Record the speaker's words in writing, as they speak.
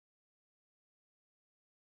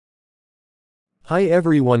Hi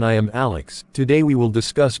everyone, I am Alex. Today we will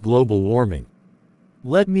discuss global warming.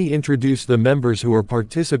 Let me introduce the members who are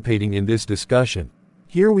participating in this discussion.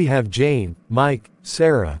 Here we have Jane, Mike,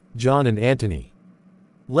 Sarah, John and Anthony.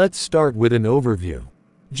 Let's start with an overview.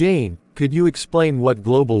 Jane, could you explain what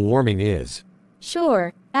global warming is?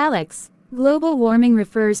 Sure, Alex. Global warming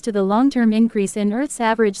refers to the long-term increase in Earth's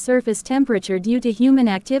average surface temperature due to human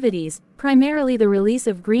activities, primarily the release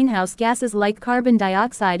of greenhouse gases like carbon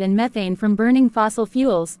dioxide and methane from burning fossil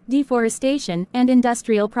fuels, deforestation, and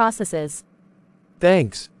industrial processes.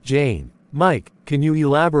 Thanks, Jane. Mike, can you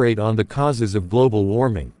elaborate on the causes of global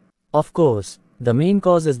warming? Of course, the main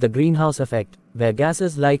cause is the greenhouse effect, where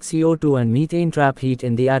gases like CO2 and methane trap heat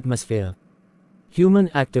in the atmosphere. Human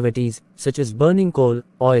activities, such as burning coal,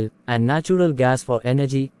 oil, and natural gas for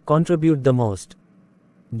energy, contribute the most.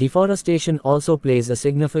 Deforestation also plays a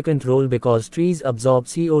significant role because trees absorb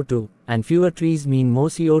CO2, and fewer trees mean more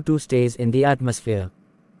CO2 stays in the atmosphere.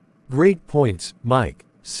 Great points, Mike.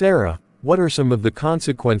 Sarah, what are some of the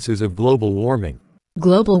consequences of global warming?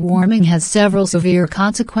 Global warming has several severe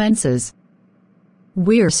consequences.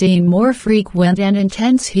 We're seeing more frequent and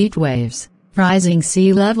intense heat waves, rising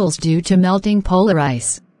sea levels due to melting polar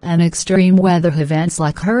ice, and extreme weather events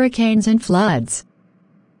like hurricanes and floods.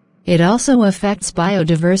 It also affects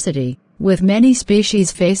biodiversity, with many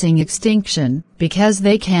species facing extinction because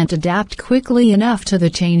they can't adapt quickly enough to the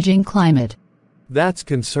changing climate. That's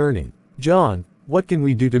concerning. John, what can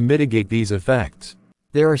we do to mitigate these effects?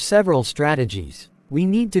 There are several strategies. We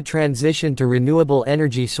need to transition to renewable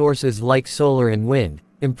energy sources like solar and wind,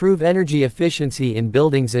 improve energy efficiency in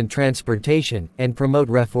buildings and transportation, and promote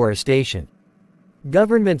reforestation.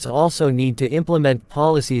 Governments also need to implement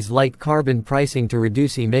policies like carbon pricing to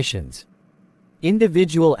reduce emissions.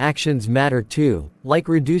 Individual actions matter too, like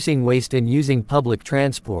reducing waste and using public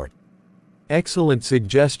transport. Excellent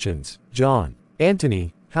suggestions, John.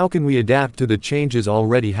 Anthony, how can we adapt to the changes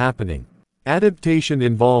already happening? Adaptation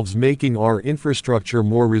involves making our infrastructure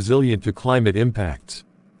more resilient to climate impacts.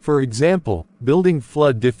 For example, building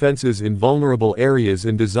flood defenses in vulnerable areas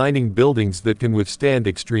and designing buildings that can withstand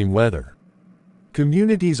extreme weather.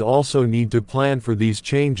 Communities also need to plan for these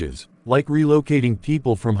changes, like relocating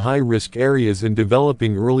people from high-risk areas and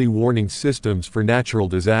developing early warning systems for natural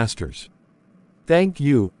disasters. Thank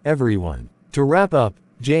you, everyone. To wrap up,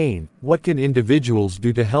 Jane, what can individuals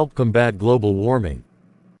do to help combat global warming?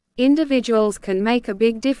 Individuals can make a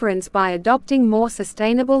big difference by adopting more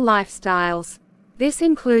sustainable lifestyles. This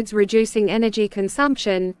includes reducing energy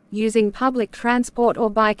consumption, using public transport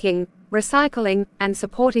or biking, recycling, and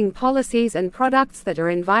supporting policies and products that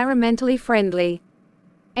are environmentally friendly.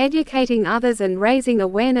 Educating others and raising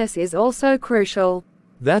awareness is also crucial.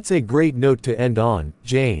 That's a great note to end on,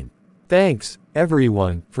 Jane. Thanks,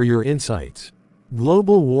 everyone, for your insights.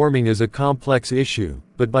 Global warming is a complex issue,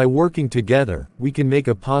 but by working together, we can make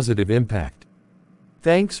a positive impact.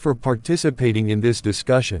 Thanks for participating in this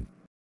discussion.